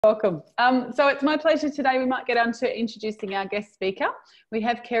Welcome. So it's my pleasure today. We might get on to introducing our guest speaker. We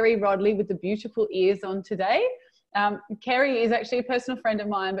have Kerry Rodley with the beautiful ears on today. Kerry is actually a personal friend of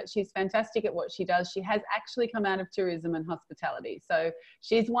mine, but she's fantastic at what she does. She has actually come out of tourism and hospitality, so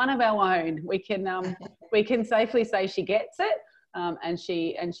she's one of our own. We can safely say she gets it, and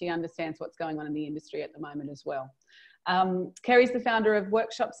she understands what's going on in the industry at the moment as well. Kerry's the founder of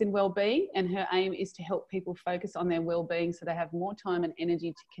Workshops in Wellbeing, and her aim is to help people focus on their wellbeing so they have more time and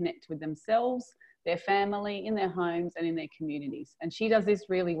energy to connect with themselves, their family, in their homes and in their communities. And she does this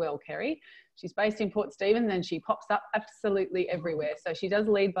really well, Kerry. She's based in Port Stephens and she pops up absolutely everywhere. So she does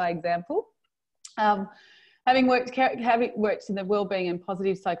lead by example. Having worked in the wellbeing and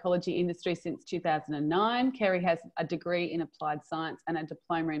positive psychology industry since 2009, Kerry has a degree in applied science and a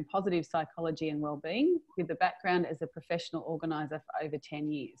diploma in positive psychology and wellbeing, with a background as a professional organiser for over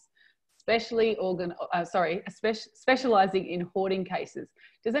 10 years, specialising in hoarding cases.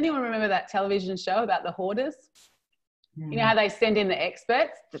 Does anyone remember that television show about the hoarders? You know how they send in the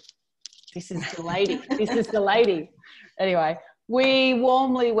experts? This is the lady. This is the lady. Anyway. We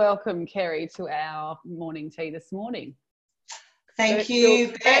warmly welcome Kerry to our morning tea this morning. Thank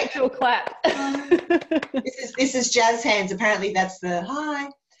you. Virtual clap. This is jazz hands. Apparently that's the hi.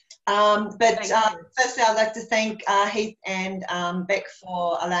 Firstly, I'd like to thank Heath and Beck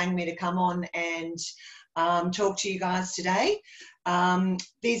for allowing me to come on and talk to you guys today.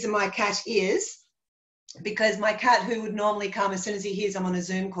 These are my cat ears, because my cat, who would normally come as soon as he hears I'm on a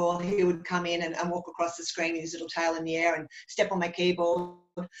Zoom call, he would come in and walk across the screen with his little tail in the air and step on my keyboard.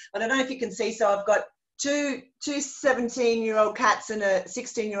 But I don't know if you can see, so I've got two 17-year-old cats and a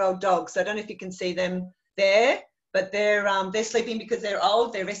 16-year-old dog. So I don't know if you can see them there, but they're sleeping because they're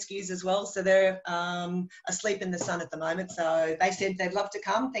old. They're rescues as well, so they're asleep in the sun at the moment. So they said they'd love to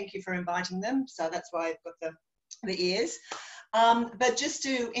come. Thank you for inviting them. So that's why I've got the ears. But just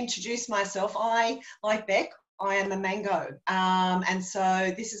to introduce myself, like Beck, I am a mango. And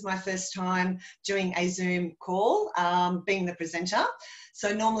so this is my first time doing a Zoom call, being the presenter.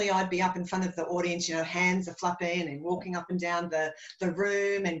 So normally I'd be up in front of the audience, you know, hands are flapping and walking up and down the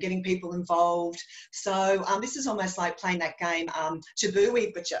room and getting people involved. So this is almost like playing that game, Taboo, where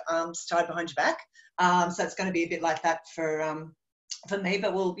you've got your arms tied behind your back. So it's going to be a bit like that for me,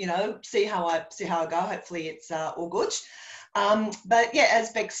 but we'll, you know, see how I go. Hopefully it's all good. But yeah,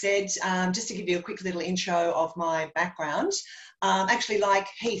 as Beck said, just to give you a quick little intro of my background, actually like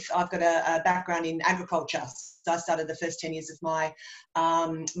Heath, I've got a background in agriculture. So I started the first 10 years of my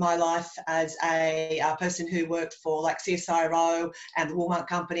life as a person who worked for like CSIRO and the Walmart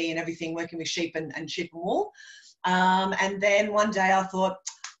company and everything, working with sheep and sheep and wool. And then one day I thought,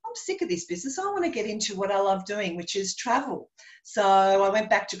 I'm sick of this business. I want to get into what I love doing, which is travel. So I went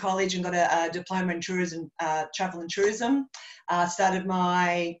back to college and got a diploma in tourism, travel and tourism. Started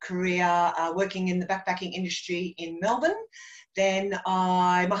my career working in the backpacking industry in Melbourne. Then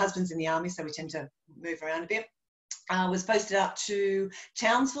my husband's in the army, so we tend to move around a bit. Was posted up to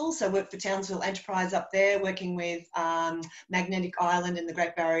Townsville, so worked for Townsville Enterprise up there, working with Magnetic Island and the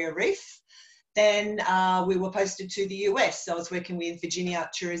Great Barrier Reef. Then we were posted to the US. So I was working with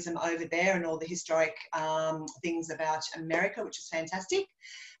Virginia Tourism over there and all the historic things about America, which is fantastic.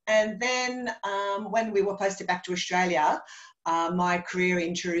 And then when we were posted back to Australia, my career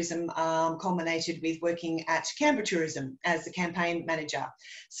in tourism culminated with working at Canberra Tourism as the campaign manager.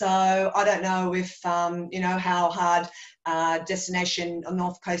 So I don't know if, you know, how hard destination on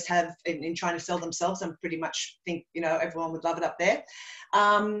North Coast have in trying to sell themselves. I pretty much think, you know, everyone would love it up there.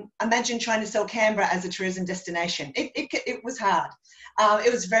 Imagine trying to sell Canberra as a tourism destination. It was hard.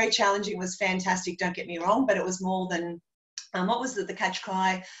 It was very challenging. It was fantastic, don't get me wrong, but it was more than, what was the catch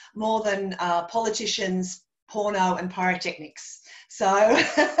cry? More than politicians, porno and pyrotechnics. So,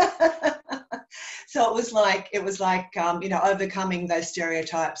 so it was like, you know, overcoming those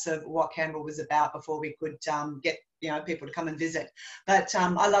stereotypes of what Canberra was about before we could get, you know, people to come and visit. But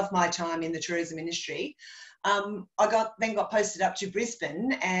I love my time in the tourism industry. I then got posted up to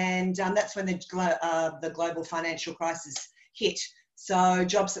Brisbane, and that's when the global financial crisis hit. So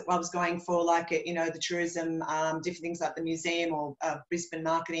jobs that I was going for, like, you know, the tourism, different things like the museum or Brisbane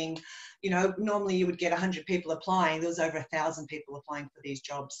marketing, you know, normally you would get 100 people applying. There was over 1,000 people applying for these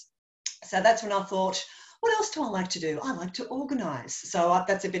jobs. So that's when I thought, what else do I like to do? I like to organise. So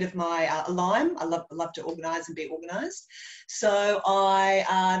that's a bit of my lime. I love to organise and be organised. So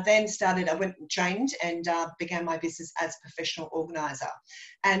I then I went and trained and began my business as a professional organiser.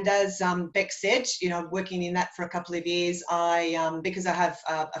 And as Beck said, you know, working in that for a couple of years, because I have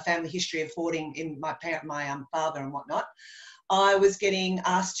a family history of hoarding in my father and whatnot, I was getting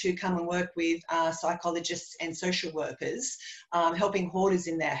asked to come and work with psychologists and social workers, helping hoarders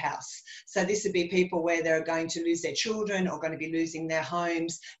in their house. So this would be people where they're going to lose their children or going to be losing their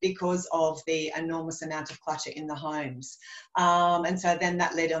homes because of the enormous amount of clutter in the homes. And so then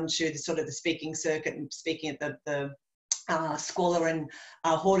that led on to the sort of the speaking circuit and speaking at the Squalor and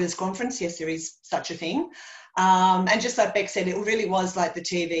Hoarders Conference. Yes, there is such a thing. And just like Beck said, it really was like the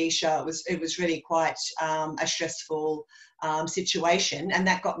TV show. It was really quite a stressful situation, and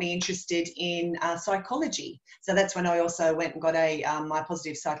that got me interested in psychology. So that's when I also went and got my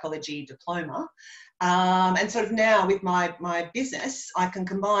positive psychology diploma. And sort of now with my business, I can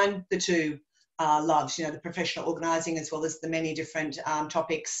combine the two loves, you know, the professional organising as well as the many different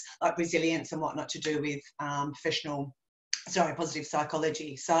topics like resilience and whatnot to do with positive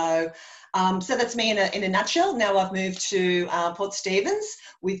psychology. So so that's me in a nutshell. Now I've moved to Port Stephens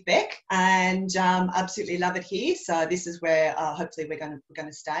with Beck, and absolutely love it here. So this is where hopefully we're going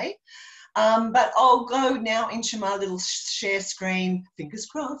to stay. But I'll go now into my little share screen, fingers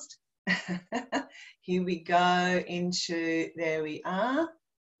crossed. Here we go into, there we are.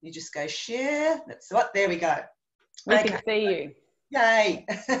 You just go share. That's what, there we go. We can see you. Yay.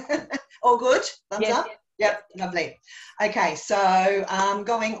 All good? Thumbs yes. up? Yep, lovely. Okay, so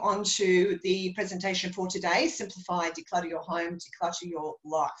going on to the presentation for today, simplify, declutter your home, declutter your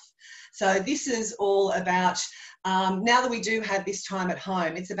life. So this is all about, now that we do have this time at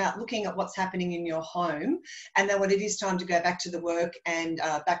home, it's about looking at what's happening in your home, and then when it is time to go back to the work and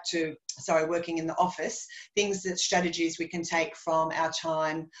working in the office, strategies we can take from our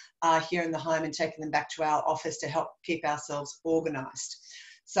time here in the home and taking them back to our office to help keep ourselves organised.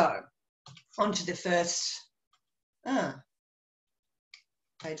 So, on to the first,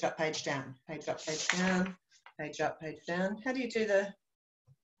 page up, page down, page up, page down, page up, page down. How do you do the,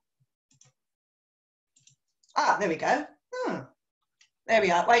 there we go. There we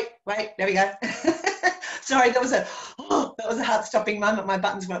are, wait, there we go. Sorry, that was a heart-stopping moment, my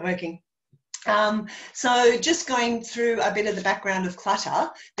buttons weren't working. So just going through a bit of the background of clutter,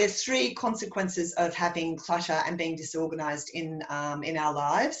 there's 3 consequences of having clutter and being disorganized in our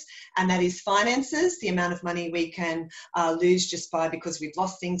lives, and that is finances, the amount of money we can lose just because we've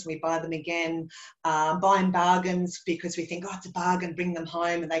lost things, we buy them again, buying bargains because we think, oh, it's a bargain, bring them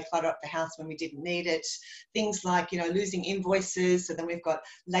home, and they clutter up the house when we didn't need it. Things like, you know, losing invoices, so then we've got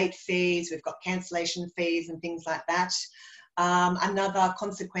late fees, we've got cancellation fees and things like that. Another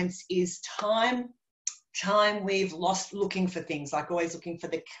consequence is time we've lost looking for things, like always looking for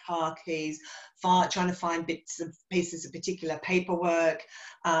the car keys, trying to find pieces of particular paperwork,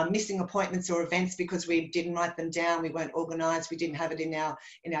 missing appointments or events because we didn't write them down, we weren't organised, we didn't have it in our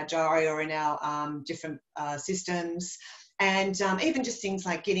diary or in our different systems. And even just things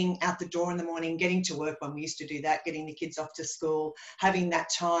like getting out the door in the morning, getting to work when we used to do that, getting the kids off to school, having that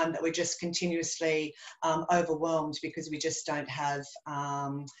time that we're just continuously overwhelmed because we just don't have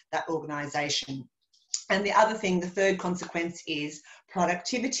that organisation. And the other thing, the third consequence is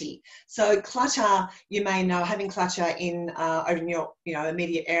productivity. So clutter, you may know, having clutter in your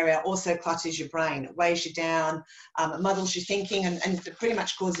immediate area also clutters your brain. It weighs you down, it muddles your thinking, and it pretty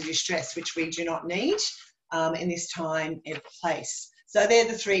much causes you stress, which we do not need in this time and place. So they're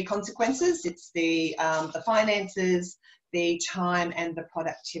the 3 consequences. It's the finances, the time, and the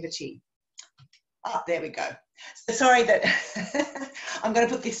productivity. There we go. So sorry that I'm going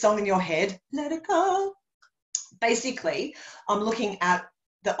to put this song in your head. Let it go. Basically, I'm looking at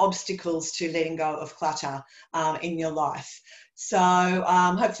the obstacles to letting go of clutter in your life. So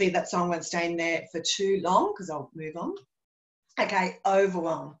hopefully that song won't stay in there for too long because I'll move on. Okay,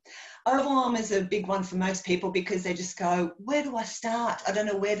 overwhelm. Overwhelm is a big one for most people because they just go, where do I start? I don't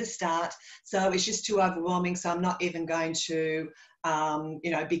know where to start. So it's just too overwhelming. So I'm not even going to,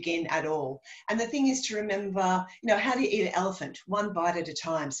 begin at all. And the thing is to remember, how do you eat an elephant? One bite at a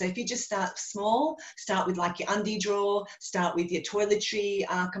time. So if you just start small, start with like your undie drawer, start with your toiletry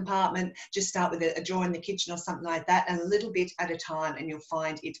compartment, just start with a drawer in the kitchen or something like that, and a little bit at a time, and you'll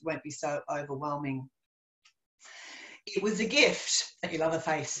find it won't be so overwhelming. It was a gift. You love a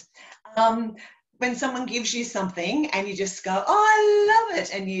face. When someone gives you something and you just go, oh, I love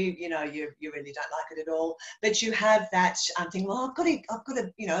it, and you really don't like it at all, but you have that thing, well, I've got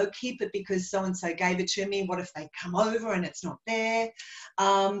to keep it because so and so gave it to me. What if they come over and it's not there?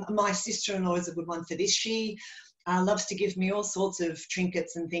 My sister-in-law is a good one for this. She loves to give me all sorts of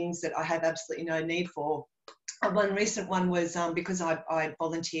trinkets and things that I have absolutely no need for. One recent one was because I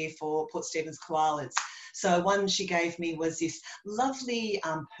volunteer for Port Stephens Koalas. So one she gave me was this lovely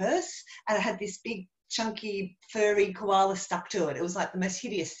purse, and it had this big, chunky, furry koala stuck to it. It was like the most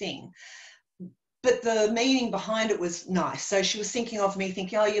hideous thing. but the meaning behind it was nice. So she was thinking of me,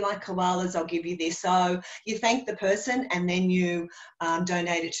 thinking, oh, you like koalas, I'll give you this. So you thank the person and then you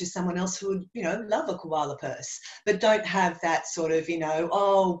donate it to someone else who would, you know, love a koala purse, but don't have that sort of, you know,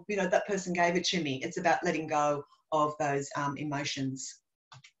 oh, you know, that person gave it to me. It's about letting go of those emotions.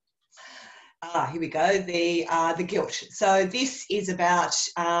 Here we go, the guilt. So this is about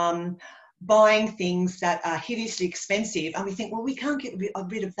buying things that are hideously expensive, and we think, well, we can't get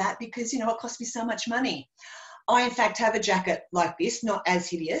rid of that because, you know, it cost me so much money. I, in fact, have a jacket like this, not as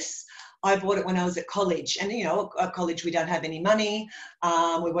hideous. I bought it when I was at college, and, you know, at college we don't have any money.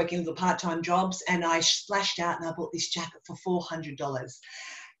 We're working little part-time jobs, and I splashed out and I bought this jacket for $400.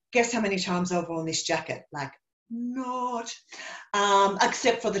 Guess how many times I've worn this jacket? Like, not,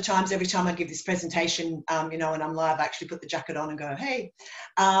 except for the times every time I give this presentation, you know, and I'm live, I actually put the jacket on and go, hey.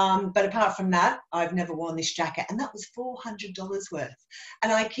 But apart from that, I've never worn this jacket, and that was $400 worth.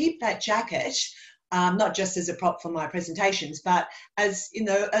 And I keep that jacket, not just as a prop for my presentations, but as, you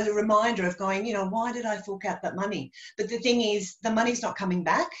know, as a reminder of going, you know, why did I fork out that money? But the thing is, the money's not coming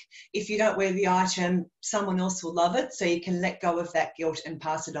back. If you don't wear the item, someone else will love it, so you can let go of that guilt and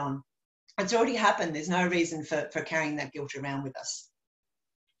pass it on. It's already happened. There's no reason for carrying that guilt around with us.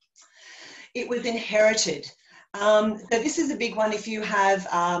 It was inherited. So this is a big one. If you have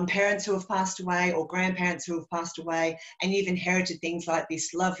parents who have passed away or grandparents who have passed away, and you've inherited things like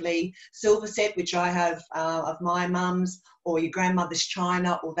this lovely silver set, which I have of my mum's, or your grandmother's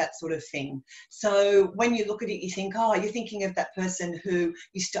china, or that sort of thing. So when you look at it, you think, oh, you're thinking of that person who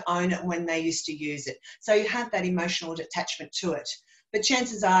used to own it when they used to use it. So you have that emotional attachment to it. But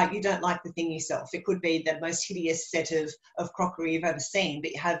chances are you don't like the thing yourself. It could be the most hideous set of crockery you've ever seen,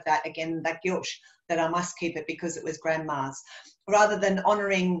 but you have that, again, that guilt that I must keep it because it was grandma's. Rather than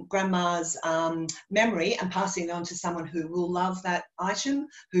honouring grandma's memory and passing it on to someone who will love that item,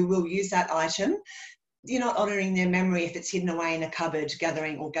 who will use that item, you're not honouring their memory if it's hidden away in a cupboard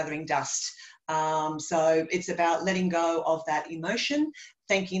gathering dust. So it's about letting go of that emotion,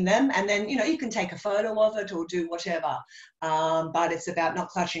 thanking them, and then, you know, you can take a photo of it or do whatever, but it's about not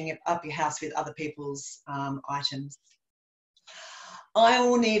cluttering up your house with other people's items. I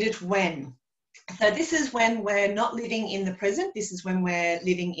will need it when. So this is when we're not living in the present. This is when we're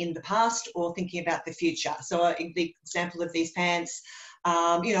living in the past or thinking about the future. So the example of these pants,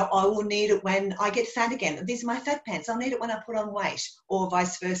 you know, I will need it when I get fat again. These are my fat pants. I'll need it when I put on weight, or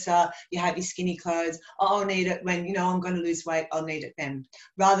vice versa. You have your skinny clothes. I'll need it when, you know, I'm going to lose weight. I'll need it then.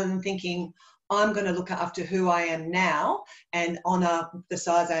 Rather than thinking, I'm going to look after who I am now and honour the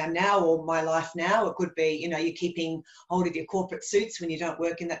size I am now or my life now. It could be, you know, you're keeping hold of your corporate suits when you don't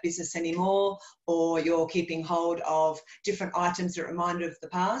work in that business anymore, or you're keeping hold of different items that remind you of the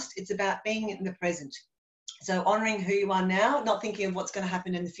past. It's about being in the present. So honouring who you are now, not thinking of what's going to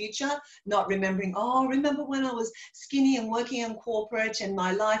happen in the future, not remembering, oh, remember when I was skinny and working in corporate and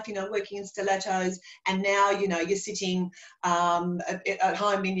my life, you know, working in stilettos, and now, you know, you're sitting at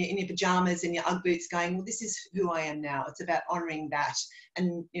home in your pajamas and your Ugg boots going, well, this is who I am now. It's about honouring that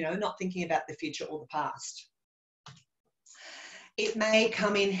and, you know, not thinking about the future or the past. It may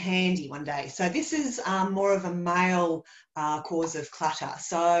come in handy one day. So this is more of a male cause of clutter.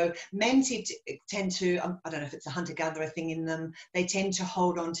 So men tend to, I don't know if it's a hunter-gatherer thing in them, they tend to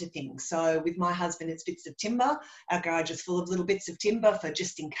hold on to things. So with my husband, it's bits of timber. Our garage is full of little bits of timber for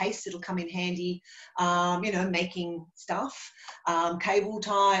just in case it'll come in handy, you know, making stuff, cable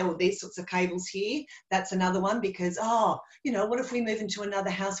tie or these sorts of cables here. That's another one because, oh, you know, what if we move into another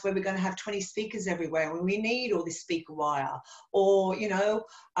house where we're going to have 20 speakers everywhere and we need all this speaker wire? Or, you know,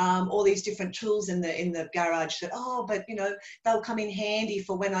 all these different tools in the garage that, oh, but, you know, they'll come in handy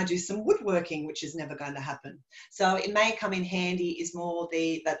for when I do some woodworking, which is never going to happen. So it may come in handy is more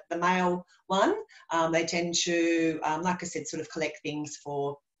the male one. They tend to, like I said, sort of collect things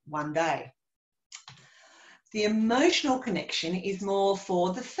for one day. The emotional connection is more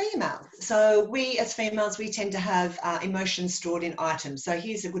for the female. So we as females, we tend to have emotions stored in items. So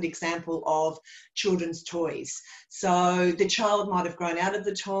here's a good example of children's toys. So the child might have grown out of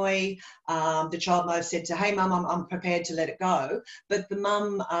the toy. The child might have said to, hey, mum, I'm prepared to let it go. But the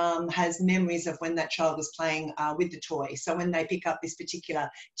mum has memories of when that child was playing with the toy. So when they pick up this particular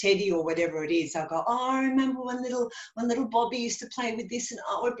teddy or whatever it is, they'll go, oh, I remember when little Bobby used to play with this, and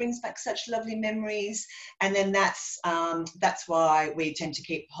oh, it brings back such lovely memories. And then that's why we tend to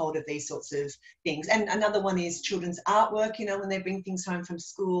keep hold of these sorts of things. And another one is children's artwork, you know, when they bring things home from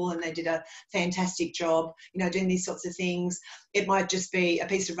school and they did a fantastic job, you know, doing these sorts of things. It might just be a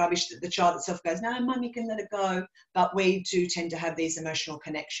piece of rubbish that the child child itself goes, no, mum, you can let it go. But we do tend to have these emotional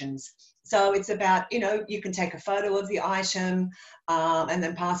connections. So it's about, you can take a photo of the item and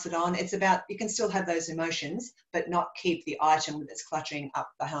then pass it on. It's about, you can still have those emotions, but not keep the item that's cluttering up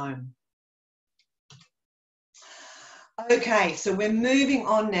the home. Okay, so we're moving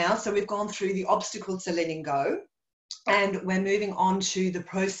on now. So we've gone through the obstacles to letting go, and we're moving on to the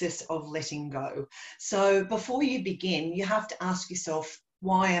process of letting go. So before you begin, you have to ask yourself,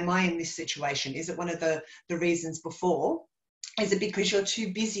 why am I in this situation? Is it one of the reasons before? Is it because you're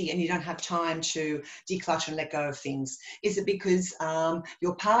too busy and you don't have time to declutter and let go of things? Is it because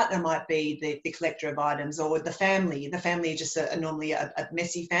your partner might be the collector of items, or the family? The family is just normally a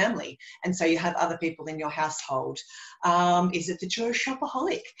messy family, and so you have other people in your household. Is it that you're a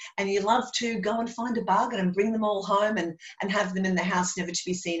shopaholic and you love to go and find a bargain and bring them all home and have them in the house never to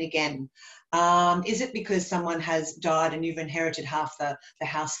be seen again? Is it because someone has died and you've inherited half the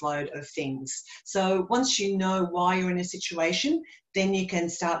house load of things? So once you know why you're in a situation, then you can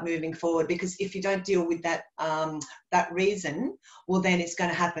start moving forward, because if you don't deal with that reason, well, then it's going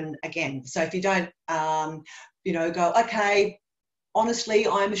to happen again. So if you don't, go, okay, honestly,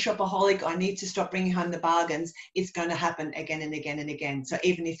 I'm a shopaholic, I need to stop bringing home the bargains, it's going to happen again and again and again. So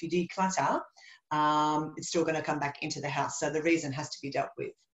even if you declutter, it's still going to come back into the house. So the reason has to be dealt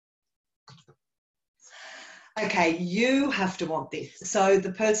with. Okay, you have to want this. So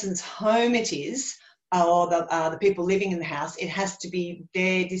the person's home it is, or the people living in the house, it has to be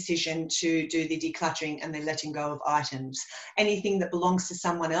their decision to do the decluttering and the letting go of items. Anything that belongs to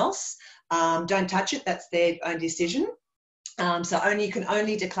someone else, don't touch it. That's their own decision. So you can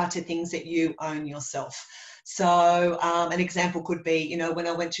only declutter things that you own yourself. So an example could be, when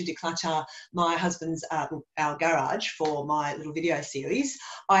I went to declutter my husband's, our garage for my little video series,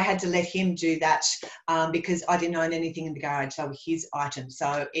 I had to let him do that because I didn't own anything in the garage. They were his items.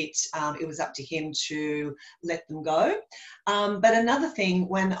 So it was up to him to let them go. But another thing,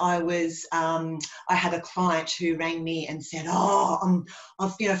 when I had a client who rang me and said,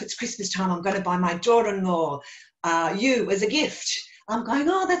 if it's Christmas time, I'm going to buy my daughter-in-law you as a gift. I'm going,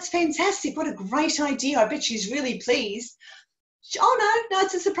 oh, that's fantastic. What a great idea. I bet she's really pleased. Oh, no,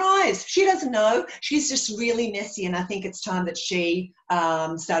 it's a surprise. She doesn't know. She's just really messy, and I think it's time that she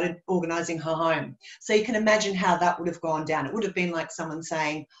started organising her home. So you can imagine how that would have gone down. It would have been like someone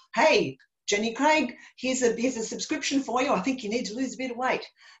saying, hey, Jenny Craig, here's a subscription for you. I think you need to lose a bit of weight.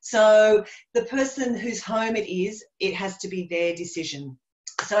 So the person whose home it is, it has to be their decision.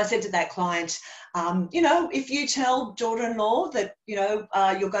 So I said to that client, if you tell daughter-in-law that,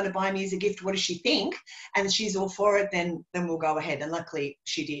 you're going to buy me as a gift, what does she think? And she's all for it, then we'll go ahead. And luckily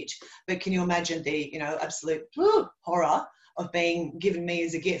she did. But can you imagine the, absolute horror of being given me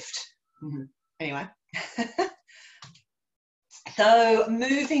as a gift? Mm-hmm. Anyway. So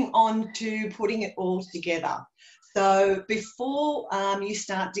moving on to putting it all together. So before you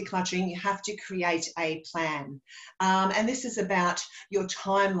start decluttering, you have to create a plan. And this is about your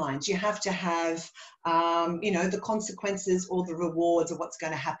timelines. You have to have, the consequences or the rewards of what's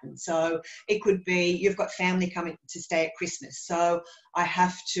going to happen. So it could be you've got family coming to stay at Christmas. So I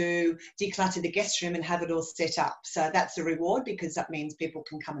have to declutter the guest room and have it all set up. So that's a reward, because that means people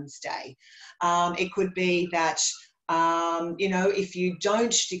can come and stay. It could be that if you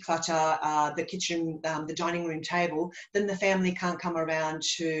don't declutter the kitchen, the dining room table, then the family can't come around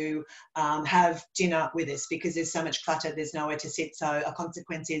to have dinner with us because there's so much clutter, there's nowhere to sit. So a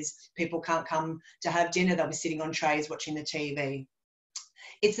consequence is people can't come to have dinner, they'll be sitting on trays watching the TV.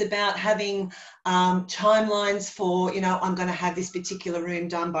 It's about having timelines for, I'm going to have this particular room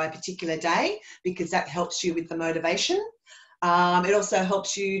done by a particular day, because that helps you with the motivation. It also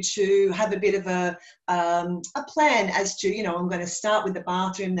helps you to have a bit of a plan as to, I'm going to start with the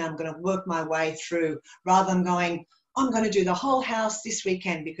bathroom, now I'm going to work my way through, rather than going, I'm going to do the whole house this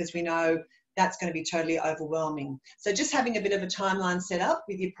weekend, because we know that's going to be totally overwhelming. So just having a bit of a timeline set up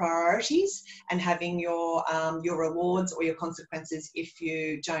with your priorities, and having your rewards or your consequences if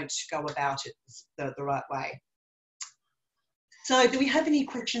you don't go about it the right way. So do we have any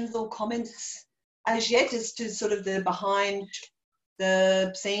questions or comments as yet, as to sort of the behind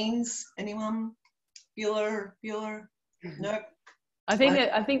the scenes? Anyone? Bueller? No? I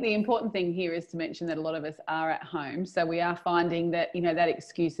think the important thing here is to mention that a lot of us are at home. So we are finding that, that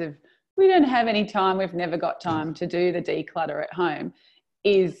excuse of we don't have any time, we've never got time to do the declutter at home,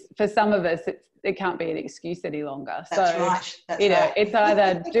 is, for some of us, it can't be an excuse any longer. That's so, right. That's right. It's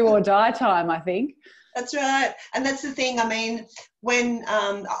either do or die time, I think. That's right. And that's the thing. I mean, when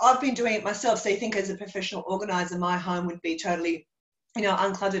I've been doing it myself, so you think as a professional organizer, my home would be totally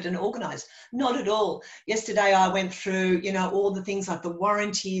uncluttered and organized. Not at all. Yesterday I went through, all the things like the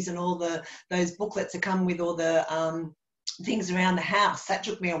warranties and all those booklets that come with all the things around the house. That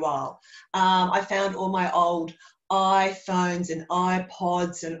took me a while. I found all my old iPhones and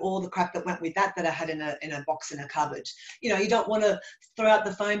iPods and all the crap that went with that I had in a box in a cupboard. You don't want to throw out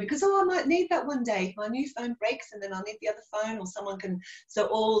the phone because, I might need that one day. My new phone breaks and then I'll need the other phone, or someone can. So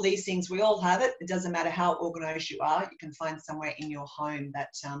all these things, we all have it. It doesn't matter how organized you are. You can find somewhere in your home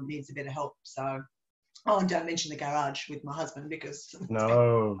that needs a bit of help. So, and don't mention the garage with my husband because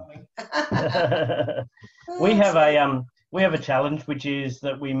no. We have a challenge, which is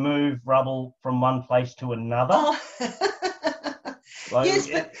that we move rubble from one place to another. Oh. Yes,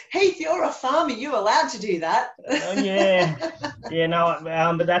 but Heath, you're a farmer. You're allowed to do that.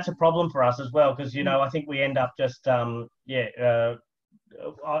 But that's a problem for us as well, because I think we end up just I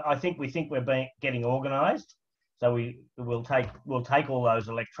think we think we're getting organised, so we'll take all those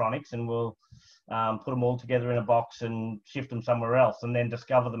electronics and we'll put them all together in a box and shift them somewhere else, and then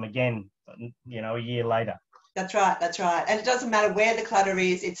discover them again, a year later. That's right. And it doesn't matter where the clutter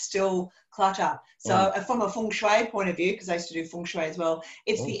is, it's still clutter. So from a feng shui point of view, because I used to do feng shui as well,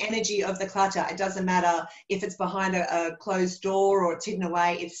 it's the energy of the clutter. It doesn't matter if it's behind a closed door or it's hidden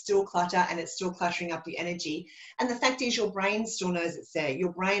away, it's still clutter and it's still cluttering up the energy. And the fact is your brain still knows it's there.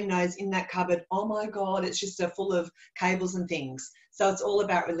 Your brain knows in that cupboard, oh my God, it's just full of cables and things. So it's all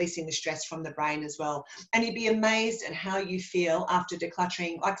about releasing the stress from the brain as well. And you'd be amazed at how you feel after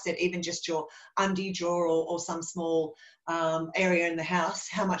decluttering, like I said, even just your undie drawer or some small area in the house,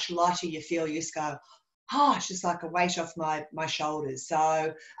 how much lighter you feel. You just go, it's just like a weight off my shoulders.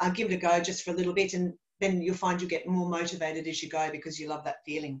 So give it a go just for a little bit, and then you'll find you get more motivated as you go because you love that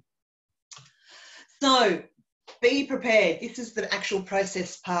feeling. So be prepared. This is the actual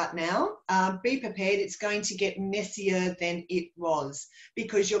process part now. Be prepared. It's going to get messier than it was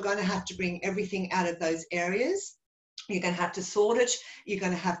because you're going to have to bring everything out of those areas. You're going to have to sort it. You're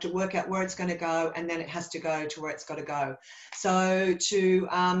going to have to work out where it's going to go, and then it has to go to where it's got to go. So to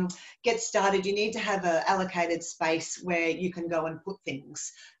get started, you need to have an allocated space where you can go and put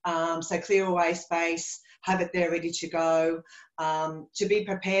things. So clear away space, have it there ready to go. To be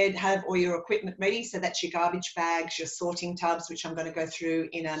prepared, have all your equipment ready. So that's your garbage bags, your sorting tubs, which I'm going to go through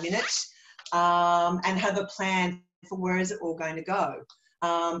in a minute, and have a plan for where is it all going to go.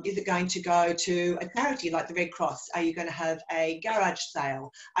 Is it going to go to a charity like the Red Cross? Are you going to have a garage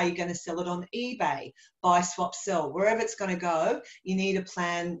sale? Are you going to sell it on eBay? Buy, swap, sell. Wherever it's going to go, you need a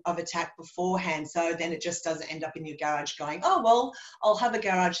plan of attack beforehand, so then it just doesn't end up in your garage going, oh, well, I'll have a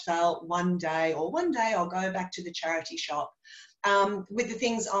garage sale one day, or one day I'll go back to the charity shop. With the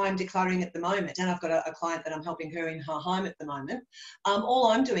things I'm decluttering at the moment, and I've got a client that I'm helping her in her home at the moment,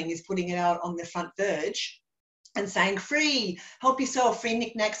 all I'm doing is putting it out on the front verge and saying free, help yourself, free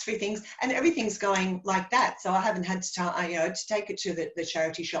knickknacks, free things, and everything's going like that. So I haven't had to take it to the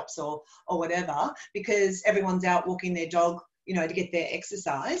charity shops or whatever, because everyone's out walking their dog, to get their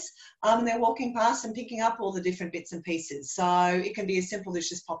exercise, and they're walking past and picking up all the different bits and pieces. So it can be as simple as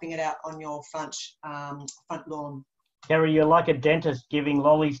just popping it out on your front lawn. Carrie, you're like a dentist giving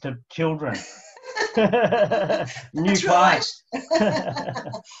lollies to children. New That's right.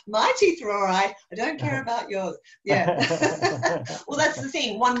 My teeth are all right. I don't care about yours. Yeah. Well, that's the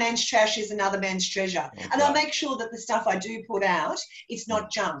thing. One man's trash is another man's treasure. Okay. And I make sure that the stuff I do put out, it's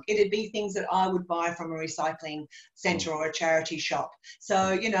not junk. It'd be things that I would buy from a recycling centre or a charity shop.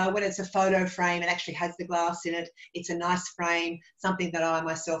 So, when it's a photo frame, it actually has the glass in it. It's a nice frame, something that I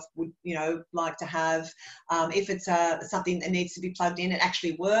myself would, like to have. If it's something that needs to be plugged in, it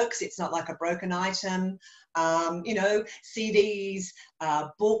actually works. It's not like a broken item. CDs,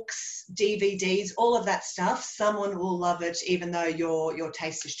 books, DVDs, all of that stuff. Someone will love it, even though your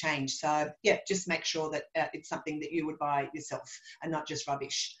taste has changed. So yeah, just make sure that it's something that you would buy yourself and not just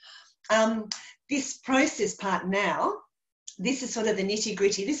rubbish. This process part now, this is sort of the nitty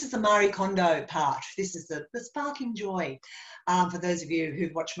gritty. This is the Marie Kondo part. This is the sparking joy. For those of you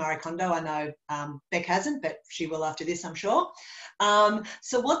who've watched Marie Kondo, I know Beck hasn't, but she will after this, I'm sure.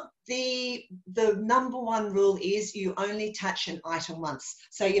 So what the number one rule is, you only touch an item once.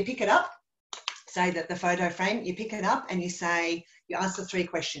 So you pick it up, say that the photo frame, you pick it up and you ask the three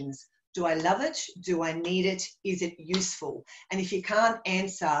questions. Do I love it? Do I need it? Is it useful? And if you can't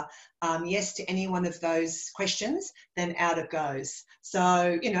answer yes to any one of those questions, then out it goes.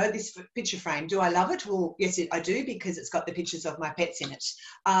 So, this picture frame, do I love it? Well, yes, I do, because it's got the pictures of my pets in it.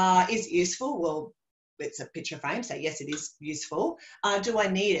 Is it useful? Well, it's a picture frame, so yes, it is useful. Do I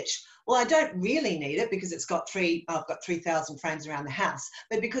need it? Well, I don't really need it because I've got 3,000 frames around the house.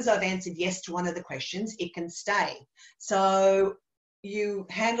 But because I've answered yes to one of the questions, it can stay. So you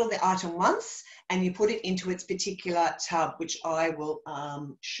handle the item once and you put it into its particular tub, which I will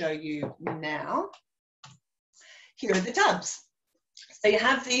show you now. Here are the tubs. So you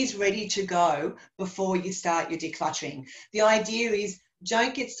have these ready to go before you start your decluttering. The idea is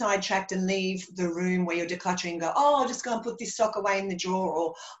don't get sidetracked and leave the room where you're decluttering and go, oh, I'll just go and put this sock away in the drawer,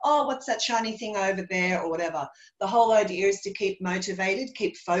 or, oh, what's that shiny thing over there, or whatever. The whole idea is to keep motivated,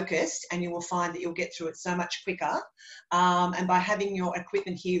 keep focused, and you will find that you'll get through it so much quicker. And by having your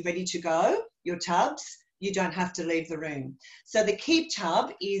equipment here ready to go, your tubs, you don't have to leave the room. So the keep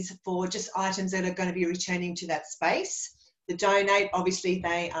tub is for just items that are going to be returning to that space. The donate, obviously,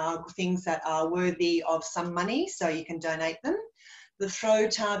 they are things that are worthy of some money, so you can donate them. The throw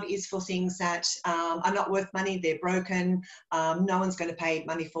tub is for things that are not worth money, they're broken, no one's going to pay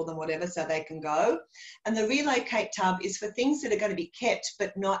money for them, whatever, so they can go. And the relocate tub is for things that are going to be kept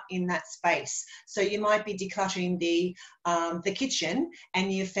but not in that space. So you might be decluttering the kitchen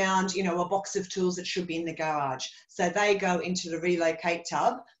and you found, you know, a box of tools that should be in the garage. So they go into the relocate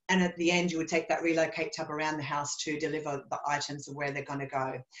tub, and at the end you would take that relocate tub around the house to deliver the items of where they're going to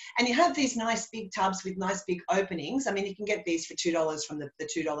go. And you have these nice big tubs with nice big openings. I mean, you can get these for $2 from the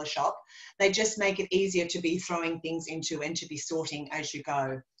 $2 shop. They just make it easier to be throwing things into and to be sorting as you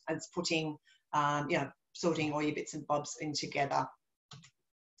go. And it's putting, you know, sorting all your bits and bobs in together.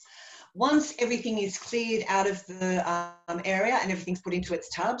 Once everything is cleared out of the area and everything's put into its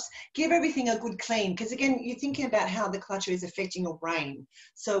tubs, give everything a good clean, because again, you're thinking about how the clutter is affecting your brain.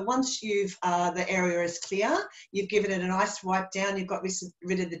 So once you've the area is clear, you've given it a nice wipe down, you've got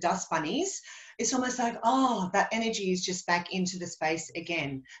rid of the dust bunnies, it's almost like, oh, that energy is just back into the space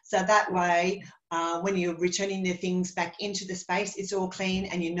again. So that way, when you're returning the things back into the space, it's all clean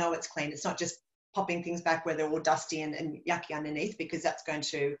and you know it's clean. It's not just popping things back where they're all dusty and yucky underneath, because that's going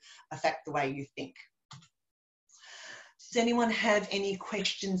to affect the way you think. Does anyone have any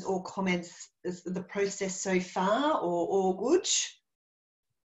questions or comments? Is the process so far, or all good?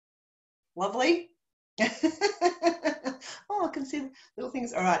 Lovely. Oh, I can see little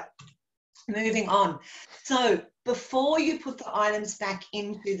things. All right, moving on. So before you put the items back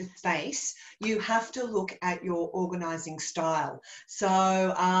into the space, you have to look at your organising style. So,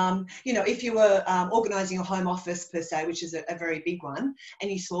 you know, if you were organising your home office per se, which is a very big one, and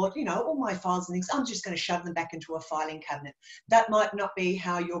you thought, you know, all my files and things, I'm just going to shove them back into a filing cabinet. That might not be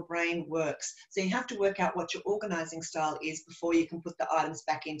how your brain works. So you have to work out what your organising style is before you can put the items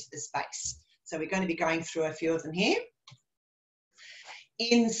back into the space. So we're going to be going through a few of them here.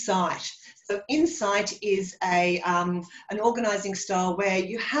 Insight. So insight is an organising style where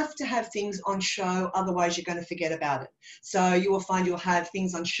you have to have things on show, otherwise you're going to forget about it. So you will find you'll have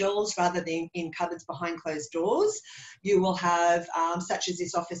things on shelves rather than in cupboards behind closed doors. You will have, such as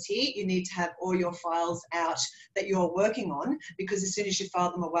this office here, you need to have all your files out that you're working on, because as soon as you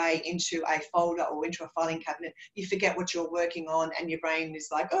file them away into a folder or into a filing cabinet, you forget what you're working on and your brain is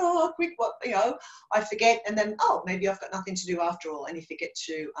like, oh, quick, what, you know, I forget, and then, oh, maybe I've got nothing to do after all, and you forget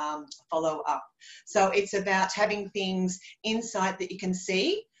to follow up. So it's about having things in sight that you can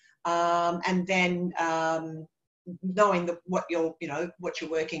see, and then knowing what you're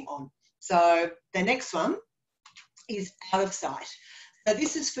working on. So the next one is out of sight. So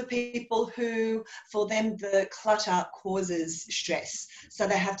this is for people who, for them, the clutter causes stress. So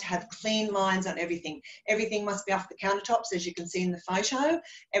they have to have clean lines on everything. Everything must be off the countertops, as you can see in the photo.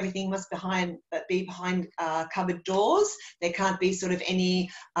 Everything must be behind cupboard doors. There can't be sort of any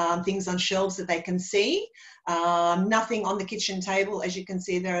things on shelves that they can see. Nothing on the kitchen table, as you can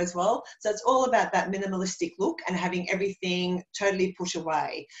see there as well. So it's all about that minimalistic look and having everything totally put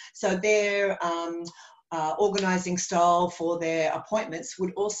away. So they're organising style for their appointments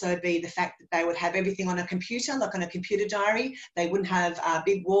would also be the fact that they would have everything on a computer, like on a computer diary. They wouldn't have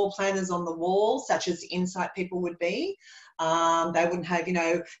big wall planners on the wall, such as the Insight people would be. They wouldn't have, you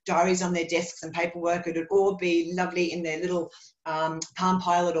know, diaries on their desks and paperwork. It would all be lovely in their little Palm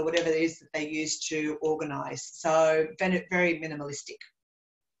Pilot or whatever it is that they use to organise. So very minimalistic.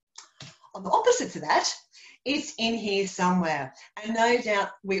 On the opposite to that, it's in here somewhere. And no doubt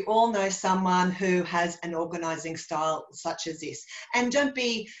we all know someone who has an organising style such as this. And don't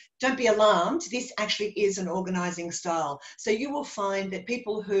be alarmed, this actually is an organising style. So you will find that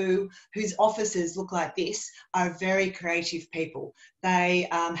people whose offices look like this are very creative people. They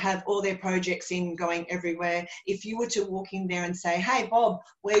have all their projects going everywhere. If you were to walk in there and say, hey, Bob,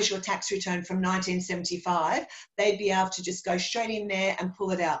 where's your tax return from 1975? They'd be able to just go straight in there and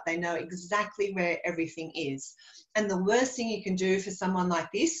pull it out. They know exactly where everything is. And the worst thing you can do for someone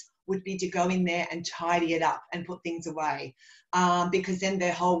like this would be to go in there and tidy it up and put things away, because then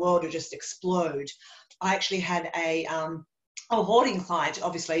their whole world will just explode. I actually had a a hoarding client,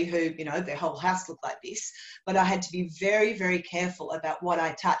 obviously, who, you know, their whole house looked like this, but I had to be very, very careful about what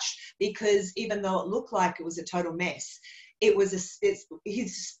I touched, because even though it looked like it was a total mess, it was it's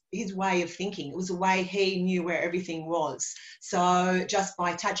his way of thinking. It was a way he knew where everything was. So just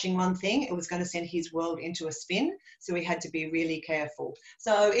by touching one thing, it was going to send his world into a spin. So we had to be really careful.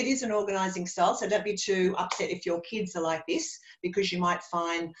 So it is an organising style. So don't be too upset if your kids are like this, because you might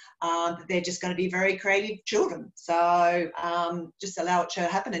find that they're just going to be very creative children. So just allow it to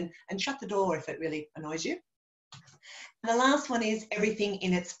happen, and shut the door if it really annoys you. And the last one is everything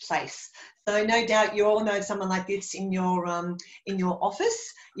in its place. So no doubt you all know someone like this in your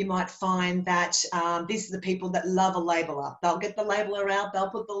office. You might find that these are the people that love a labeler. They'll get the labeler out.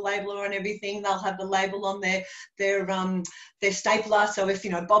 They'll put the labeler on everything. They'll have the label on their stapler. So if, you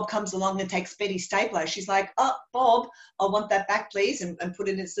know, Bob comes along and takes Betty's stapler, she's like, "Oh, Bob, I want that back, please," and put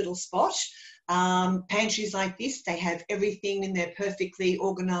it in its little spot. Pantries like this, they have everything in their perfectly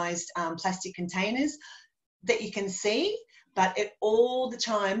organised plastic containers that you can see, but all the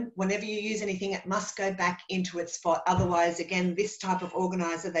time, whenever you use anything, it must go back into its spot. Otherwise, again, this type of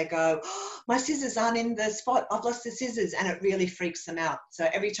organizer, they go, "Oh, my scissors aren't in the spot, I've lost the scissors," and it really freaks them out. So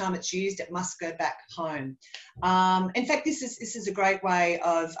every time it's used, it must go back home. In fact, this is a great way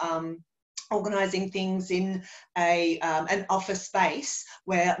of organising things in an office space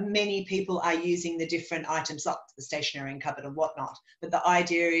where many people are using the different items, like the stationery and cupboard and whatnot. But the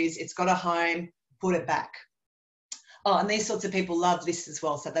idea is it's got a home, put it back. Oh, and these sorts of people love lists as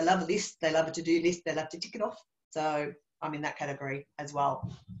well. So they love a list, they love a to-do list, they love to tick it off. So I'm in that category as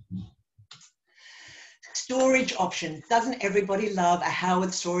well. Storage options. Doesn't everybody love a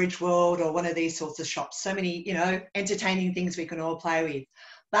Howard Storage World or one of these sorts of shops? So many, you know, entertaining things we can all play with.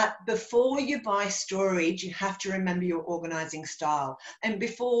 But before you buy storage, you have to remember your organising style. And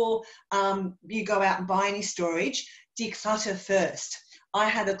before you go out and buy any storage, declutter first. I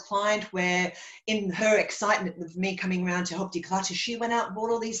had a client where, in her excitement with me coming around to help declutter, she went out and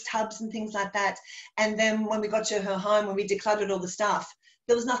bought all these tubs and things like that. And then when we got to her home, when we decluttered all the stuff,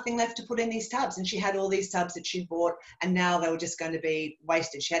 there was nothing left to put in these tubs. And she had all these tubs that she'd bought, and now they were just going to be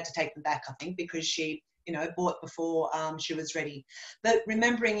wasted. She had to take them back, I think, because she, you know, bought before she was ready. But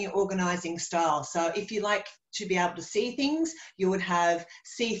remembering your organising style. So if you like to be able to see things, you would have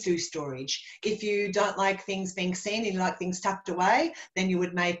see-through storage. If you don't like things being seen and you like things tucked away, then you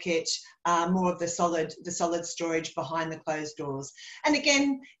would make it more of the solid storage behind the closed doors. And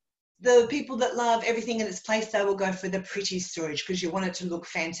again, the people that love everything in its place, they will go for the pretty storage because you want it to look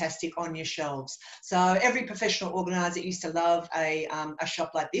fantastic on your shelves. So every professional organizer used to love a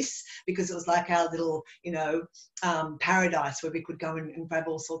shop like this, because it was like our little, you know, paradise where we could go and grab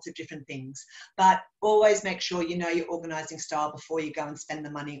all sorts of different things. But always make sure you know your organizing style before you go and spend the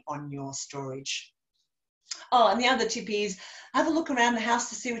money on your storage. Oh, and the other tip is have a look around the house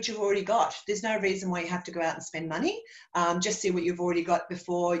to see what you've already got. There's no reason why you have to go out and spend money. Just see what you've already got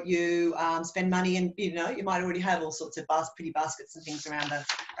before you spend money, and you know you might already have all sorts of pretty baskets and things around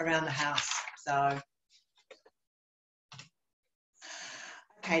the house. So,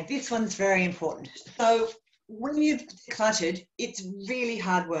 okay, this one's very important. So when you've decluttered, it's really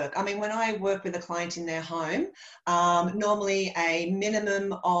hard work. I mean, when I work with a client in their home, normally a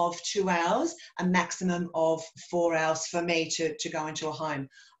minimum of 2 hours, a maximum of 4 hours for me to go into a home.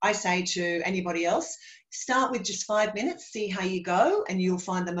 I say to anybody else, start with just 5 minutes, see how you go, and you'll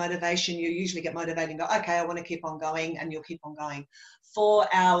find the motivation. You usually get motivated and go, okay, I want to keep on going, and you'll keep on going. 4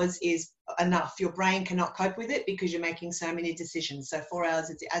 hours is enough. Your brain cannot cope with it because you're making so many decisions. So 4 hours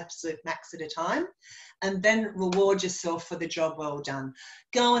is the absolute max at a time. And then reward yourself for the job well done.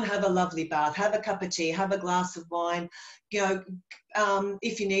 Go and have a lovely bath, have a cup of tea, have a glass of wine, you know,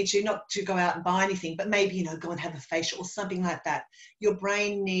 if you need to, not to go out and buy anything, but maybe, you know, go and have a facial or something like that. Your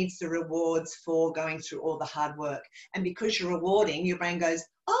brain needs the rewards for going through all the hard work. And because you're rewarding, your brain goes,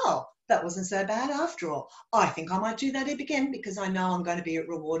 oh, that wasn't so bad after all. I think I might do that again because I know I'm going to be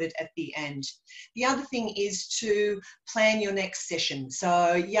rewarded at the end. The other thing is to plan your next session.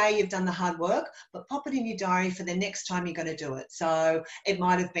 So yeah, you've done the hard work, but pop it in your diary for the next time you're going to do it. So it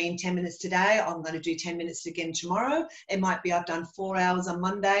might have been 10 minutes today. I'm going to do 10 minutes again tomorrow. It might be I've done 4 hours on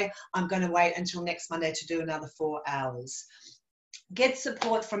Monday. I'm going to wait until next Monday to do another 4 hours. Get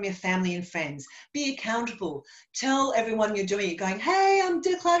support from your family and friends. Be accountable. Tell everyone you're doing it, going, hey, I'm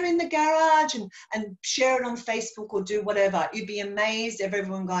decluttering the garage, and share it on Facebook or do whatever. You'd be amazed at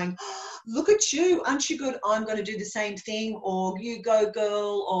everyone going, oh, look at you, aren't you good? I'm going to do the same thing, or you go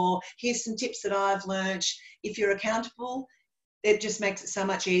girl, or here's some tips that I've learnt. If you're accountable, it just makes it so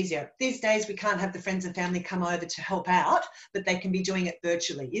much easier. These days, we can't have the friends and family come over to help out, but they can be doing it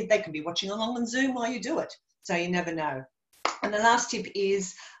virtually. They can be watching along on Zoom while you do it. So you never know. And the last tip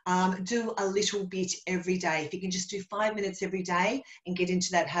is do a little bit every day. If you can just do 5 minutes every day and get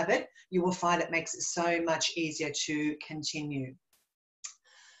into that habit, you will find it makes it so much easier to continue.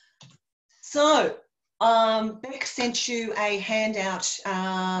 So Beck sent you a handout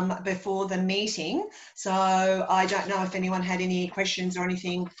before the meeting. So I don't know if anyone had any questions or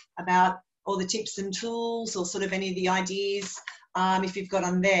anything about all the tips and tools or sort of any of the ideas if you've got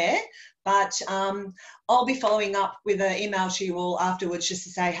on there. But I'll be following up with an email to you all afterwards just to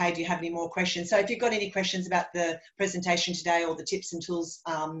say, hey, do you have any more questions? So if you've got any questions about the presentation today or the tips and tools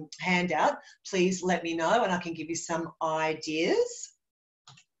handout, please let me know and I can give you some ideas.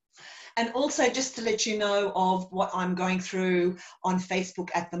 And also just to let you know of what I'm going through on Facebook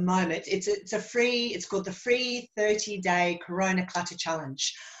at the moment. It's called the free 30-day Corona Clutter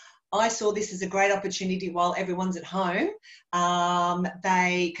Challenge. I saw this as a great opportunity while everyone's at home.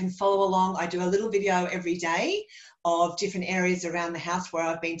 They can follow along. I do a little video every day of different areas around the house where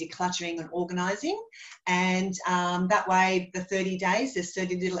I've been decluttering and organising. And that way, the 30 days, there's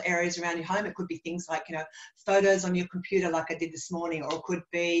 30 little areas around your home. It could be things like, you know, photos on your computer like I did this morning, or it could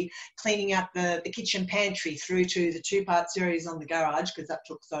be cleaning out the kitchen pantry through to the 2-part series on the garage, because that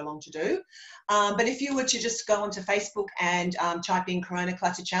took so long to do. But if you were to just go onto Facebook and type in Corona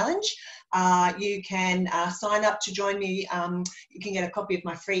Clutter Challenge, you can sign up to join me. You can get a copy of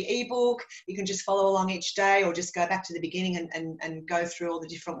my free ebook. You can just follow along each day or just go back to the beginning and go through all the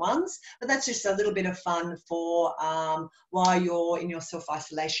different ones. But that's just a little bit of fun for while you're in your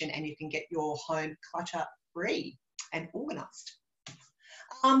self-isolation, and you can get your home clutter-free and organised.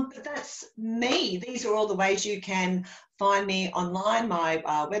 But that's me. These are all the ways you can find me online, my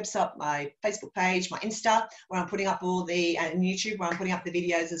website, my Facebook page, my Insta, where I'm putting up all the, and YouTube, where I'm putting up the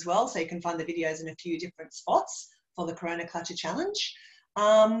videos as well. So you can find the videos in a few different spots for the Corona Clutter Challenge.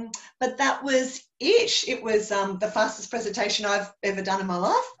 But that was it. It was the fastest presentation I've ever done in my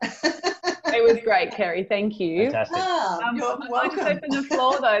life. It was great, Kerry. Thank you. Fantastic. You're welcome. I'd just open the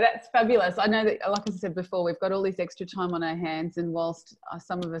floor though. That's fabulous. I know that, like I said before, we've got all this extra time on our hands, and whilst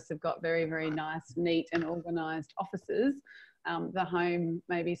some of us have got very, very nice, neat and organised offices, the home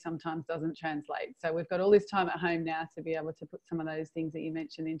maybe sometimes doesn't translate. So we've got all this time at home now to be able to put some of those things that you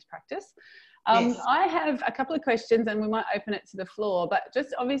mentioned into practice. Yes. I have a couple of questions, and we might open it to the floor, but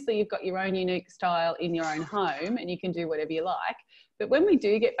just obviously you've got your own unique style in your own home and you can do whatever you like. But when we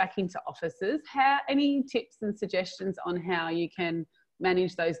do get back into offices, any tips and suggestions on how you can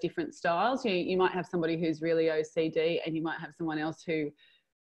manage those different styles? You might have somebody who's really OCD, and you might have someone else who,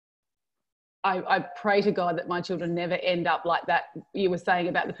 I pray to God that my children never end up like that you were saying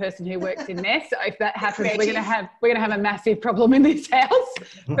about the person who works in mess. If that happens, we're going to have a massive problem in this house.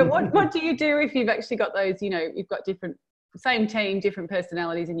 But what do you do if you've actually got those, you know, you've got same team, different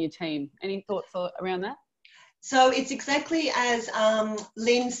personalities in your team? Any thoughts around that? So it's exactly as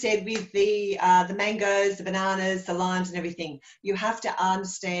Lynn said with the mangoes, the bananas, the limes and everything. You have to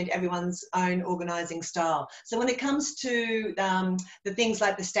understand everyone's own organising style. So when it comes to the things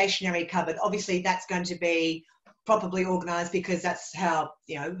like the stationery cupboard, obviously that's going to be properly organised, because that's how,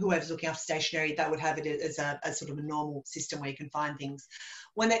 you know, whoever's looking after stationery, they would have it as a sort of a normal system where you can find things.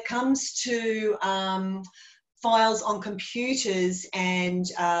 When it comes to files on computers and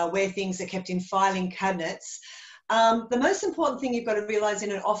where things are kept in filing cabinets, the most important thing you've got to realise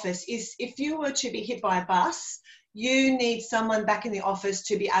in an office is if you were to be hit by a bus, you need someone back in the office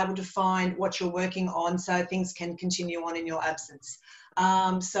to be able to find what you're working on so things can continue on in your absence.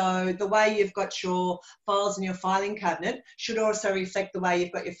 So the way you've got your files in your filing cabinet should also reflect the way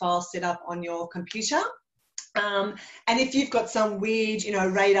you've got your files set up on your computer. And if you've got some weird, you know,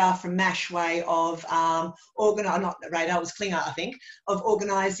 radar from MASH way of not radar, it was Klinger, I think, of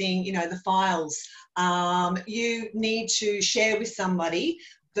organising, you know, the files, you need to share with somebody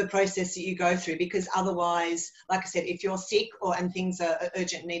the process that you go through, because otherwise, like I said, if you're sick and things are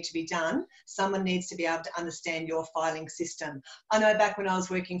urgent and need to be done, someone needs to be able to understand your filing system. I know back when I was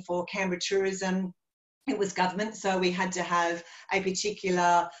working for Canberra Tourism, it was government, so we had to have a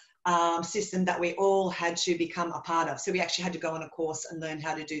particular system that we all had to become a part of. So we actually had to go on a course and learn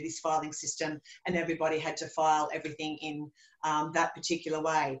how to do this filing system, and everybody had to file everything in that particular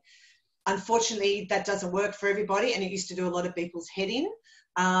way. Unfortunately, that doesn't work for everybody, and it used to do a lot of people's head in.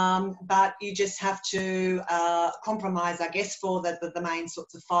 But you just have to compromise, I guess, for the main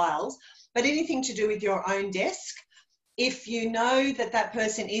sorts of files. But anything to do with your own desk, if you know that that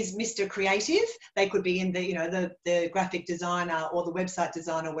person is Mr. Creative, they could be in the, you know, the graphic designer or the website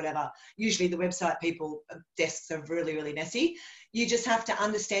designer or whatever. Usually the website people, desks are really, really messy. You just have to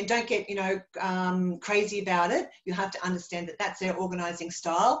understand, don't get, you know, crazy about it. You have to understand that that's their organising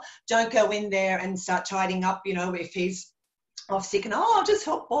style. Don't go in there and start tidying up, you know, if he's off sick and, I'll just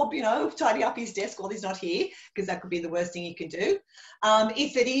help Bob, tidy up his desk while he's not here, because that could be the worst thing you can do.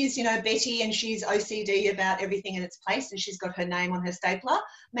 If it is, Betty, and she's OCD about everything in its place and she's got her name on her stapler,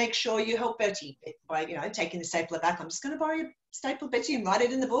 make sure you help Betty by, taking the stapler back. I'm just going to borrow your stapler, Betty, and write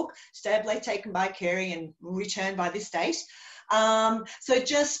it in the book. Stapler taken by Kerry and returned by this date. So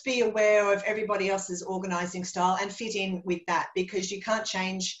just be aware of everybody else's organising style and fit in with that, because you can't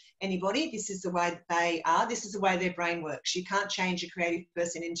change anybody. This is the way that they are. This is the way their brain works. You can't change a creative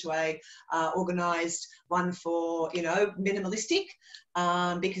person into a organised one for, minimalistic,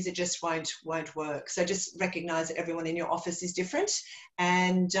 because it just won't work. So just recognise that everyone in your office is different,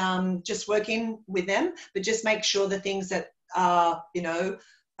 and just work in with them, but just make sure the things that are,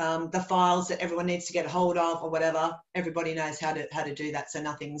 the files that everyone needs to get a hold of or whatever, everybody knows how to do that, so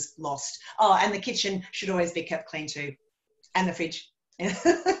nothing's lost. Oh, and the kitchen should always be kept clean too, and the fridge.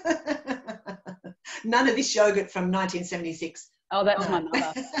 None of this yogurt from 1976. Oh, that's my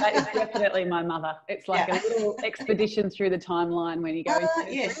mother. That is definitely my mother. It's like a little expedition through the timeline when you go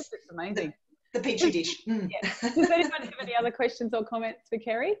into yes. It's amazing. The petri dish. Yeah. Does anyone have any other questions or comments for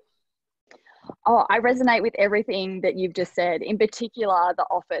Kerry? Oh, I resonate with everything that you've just said, in particular the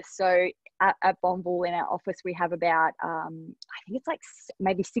office. So at Bombal, in our office, we have about, I think it's like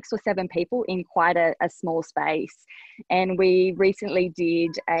maybe 6 or 7 people in quite a small space. And we recently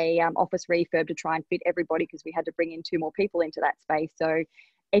did a office refurb to try and fit everybody, because we had to bring in 2 more people into that space. So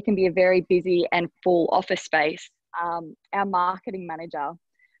it can be a very busy and full office space. Our marketing manager,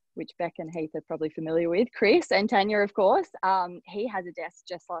 which Beck and Heath are probably familiar with, Chris and Tanya, of course, he has a desk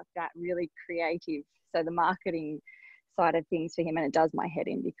just like that, really creative. So the marketing side of things for him, and it does my head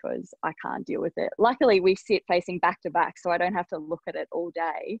in because I can't deal with it. Luckily, we sit facing back to back, so I don't have to look at it all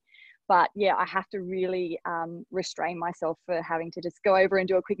day. But yeah, I have to really restrain myself for having to just go over and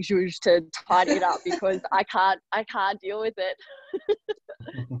do a quick zhuzh to tidy it up, because I can't deal with it.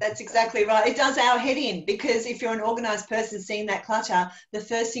 That's exactly right. It does our head in, because if you're an organised person seeing that clutter, the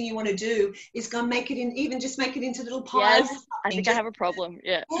first thing you want to do is go and make it in, even just make it into little piles. Yes, I think I have a problem.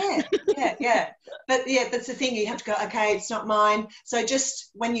 Yeah. Yeah. But yeah, that's the thing. You have to go, okay, it's not mine. So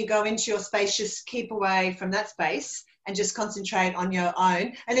just when you go into your space, just keep away from that space and just concentrate on your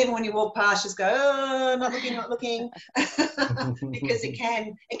own. And even when you walk past, just go, oh, not looking, because it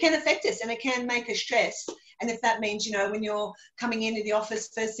can affect us and it can make us stressed. And if that means, when you're coming into the office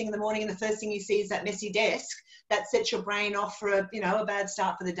first thing in the morning and the first thing you see is that messy desk, that sets your brain off for a bad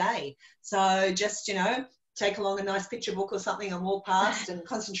start for the day. So just, take along a nice picture book or something and walk past and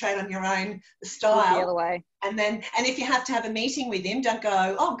concentrate on your own style. The other way. And if you have to have a meeting with him, don't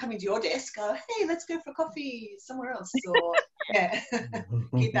go, oh, I'm coming to your desk. Go, hey, let's go for coffee somewhere else. Or,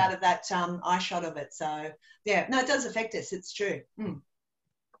 keep out of that eye shot of it. So, yeah, no, it does affect us. It's true.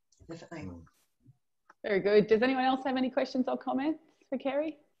 Definitely. Very good. Does anyone else have any questions or comments for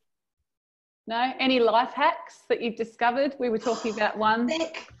Kerry? No? Any life hacks that you've discovered? We were talking about one.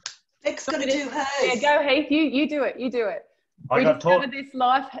 Beck's got to do hers. Yeah, go Heath. You do it. We discovered this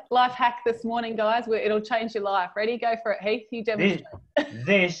life hack this morning, guys. It'll change your life. Ready? Go for it, Heath. You demonstrate.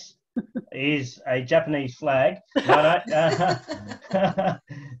 This is a Japanese flag. No.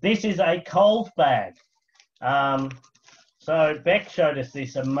 This is a cold bag. So Beck showed us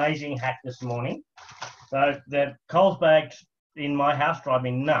this amazing hack this morning. So the cold bags in my house drive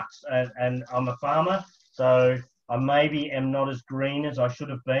me nuts, and I'm a farmer, so I maybe am not as green as I should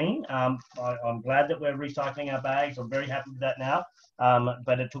have been. I'm glad that we're recycling our bags. I'm very happy with that now.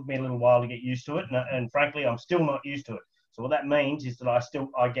 But it took me a little while to get used to it. And frankly, I'm still not used to it. So what that means is that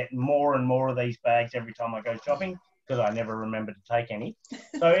I get more and more of these bags every time I go shopping, because I never remember to take any.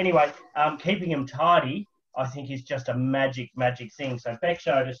 So anyway, keeping them tidy, I think, is just a magic thing. So Beck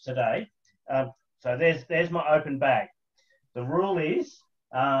showed us today. So there's my open bag. The rule is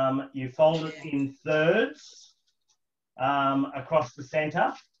you fold it in thirds, across the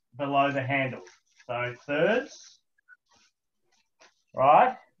centre below the handle. So thirds,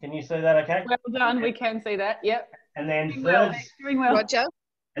 right? Can you see that okay? Well done, we can see that, yep. And then Doing well. Roger.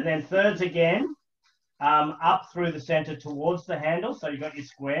 And then thirds again, up through the centre towards the handle. So you've got your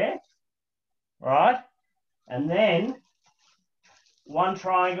square, right? And then one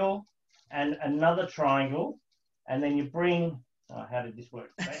triangle and another triangle. And then you bring, how did this work?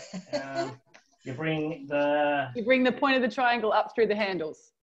 You bring the point of the triangle up through the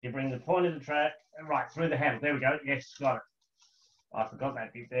handles. You bring the point of the track right through the handle. There we go. Yes, got it. I forgot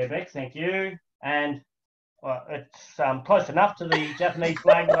that bit there, Beck. Thank you. And well, it's close enough to the Japanese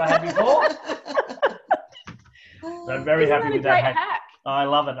flag that I had before. So I'm very happy with that hack. I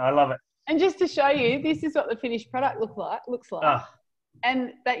love it. And just to show you, this is what the finished product looks like.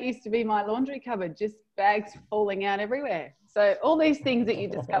 And that used to be my laundry cupboard, just bags falling out everywhere. So all these things that you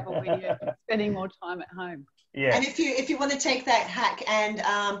discover when you're spending more time at home. Yeah. And if you want to take that hack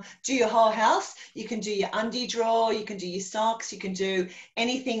and do your whole house, you can do your undie drawer, you can do your socks, you can do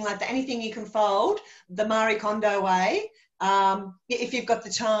anything like that, anything you can fold the Marie Kondo way, if you've got the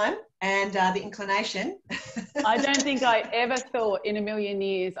time and the inclination. I don't think I ever thought in a million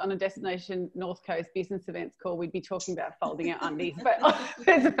years on a Destination North Coast business events call we'd be talking about folding our undies, but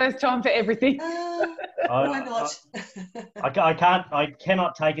there's a first time for everything. Why not? I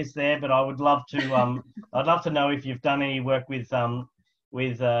cannot take us there, but I would love to. I'd love to know if you've done any work with a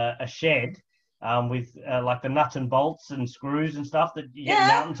shed, with like the nuts and bolts and screws and stuff that you get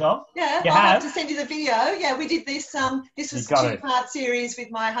mountains of. Yeah, I'll have to send you the video. Yeah, we did this. This was a 2-part series with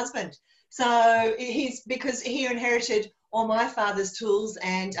my husband. So because he inherited all my father's tools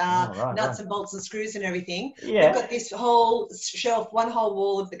and nuts and bolts and screws and everything. Yeah. We've got this whole shelf, one whole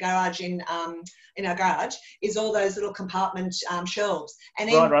wall of the garage in our garage is all those little compartment shelves. And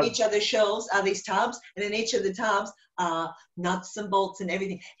in each of the shelves are these tubs, and in each of the tubs are nuts and bolts and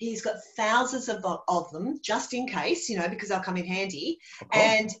everything. He's got thousands of them just in case, because they'll come in handy.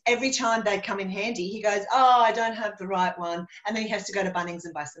 And every time they come in handy, he goes, "Oh, I don't have the right one," and then he has to go to Bunnings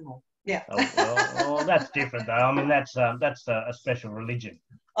and buy some more. Yeah. Well, that's different though. I mean, that's a special religion.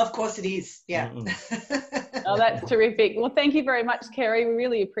 Of course it is. Yeah. Oh, that's terrific. Well, thank you very much, Kerry. We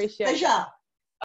really appreciate it. Pleasure.